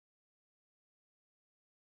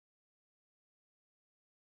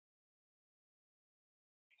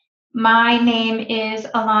My name is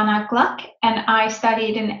Alanna Gluck, and I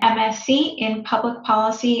studied an MSc in Public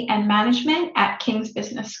Policy and Management at King's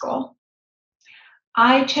Business School.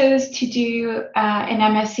 I chose to do an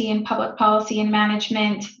MSc in Public Policy and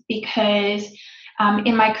Management because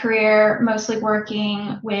in my career, mostly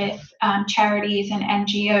working with charities and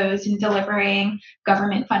NGOs and delivering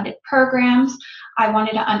government-funded programs, I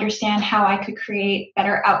wanted to understand how I could create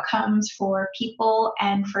better outcomes for people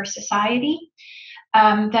and for society.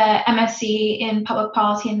 The MSc in Public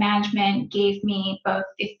Policy and Management gave me both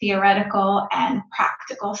the theoretical and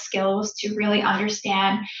practical skills to really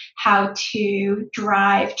understand how to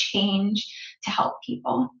drive change to help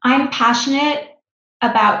people. I'm passionate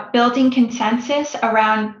about building consensus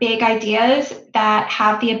around big ideas that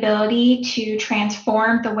have the ability to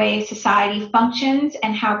transform the way society functions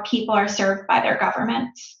and how people are served by their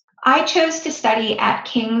governments. I chose to study at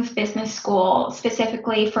King's Business School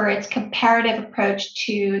specifically for its comparative approach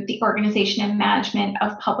to the organization and management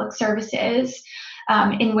of public services,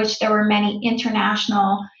 in which there were many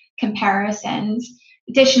international comparisons.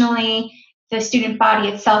 Additionally, the student body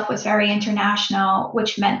itself was very international,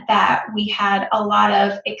 which meant that we had a lot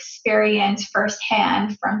of experience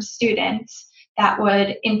firsthand from students that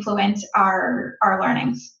would influence our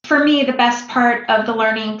learnings. For me, the best part of the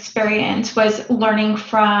learning experience was learning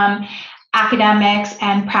from academics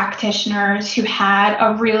and practitioners who had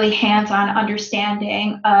a really hands-on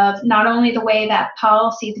understanding of not only the way that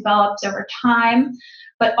policy develops over time,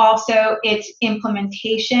 but also its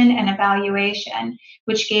implementation and evaluation,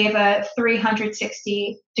 which gave a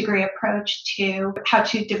 360-degree approach to how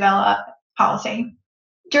to develop policy.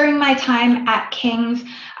 During my time at King's,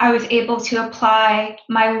 I was able to apply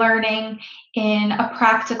my learning in a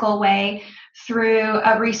practical way through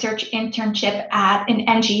a research internship at an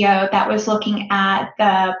NGO that was looking at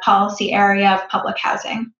the policy area of public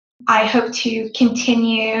housing. I hope to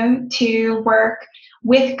continue to work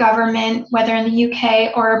with government, whether in the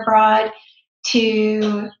UK or abroad,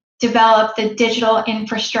 to develop the digital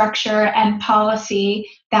infrastructure and policy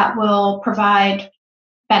that will provide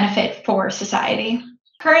benefit for society.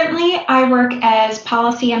 Currently, I work as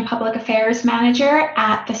Policy and Public Affairs Manager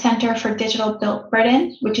at the Centre for Digital Built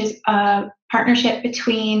Britain, which is a partnership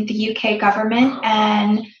between the UK government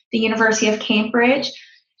and the University of Cambridge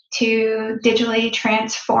to digitally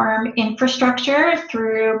transform infrastructure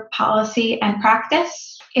through policy and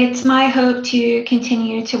practice. It's my hope to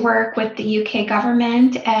continue to work with the UK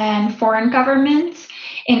government and foreign governments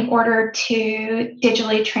in order to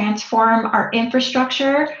digitally transform our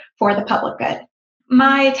infrastructure for the public good.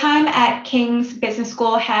 My time at King's Business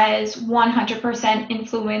School has 100%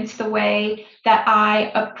 influenced the way that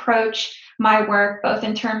I approach my work, both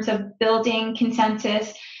in terms of building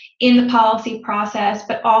consensus in the policy process,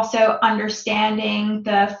 but also understanding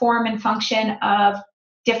the form and function of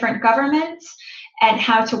different governments and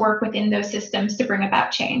how to work within those systems to bring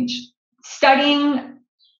about change. Studying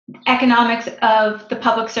economics of the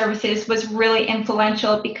public services was really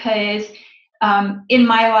influential because in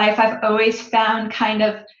my life, I've always found kind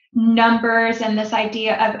of numbers and this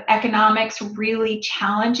idea of economics really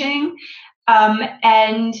challenging.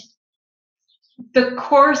 And the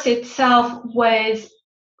course itself was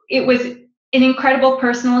an incredible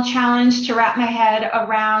personal challenge to wrap my head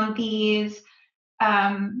around these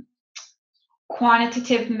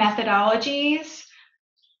quantitative methodologies.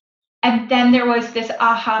 And then there was this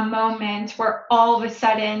aha moment where all of a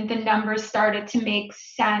sudden the numbers started to make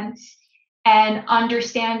sense, and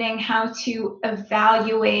understanding how to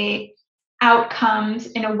evaluate outcomes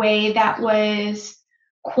in a way that was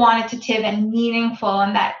quantitative and meaningful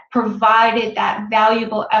and that provided that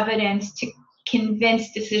valuable evidence to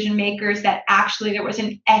convince decision makers that actually there was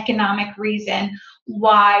an economic reason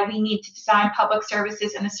why we need to design public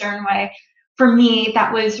services in a certain way. For me,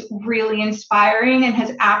 that was really inspiring and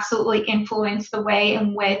has absolutely influenced the way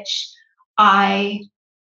in which I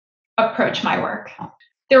approach my work.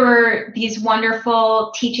 There were these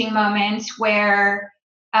wonderful teaching moments where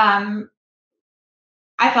I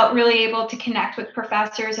felt really able to connect with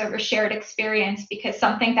professors over shared experience, because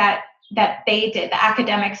something that they did, the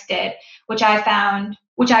academics did, which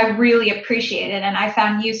I really appreciated and I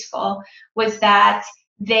found useful, was that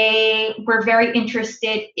they were very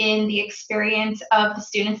interested in the experience of the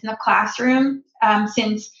students in the classroom,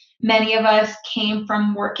 since many of us came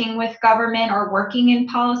from working with government or working in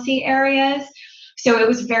policy areas. So it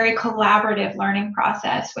was a very collaborative learning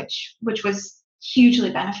process, which was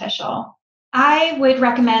hugely beneficial. I would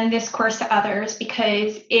recommend this course to others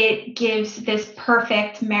because it gives this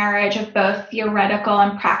perfect marriage of both theoretical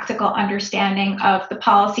and practical understanding of the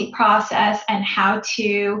policy process and how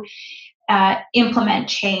to implement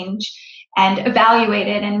change. and evaluate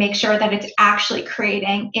it and make sure that it's actually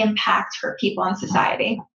creating impact for people in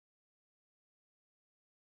society.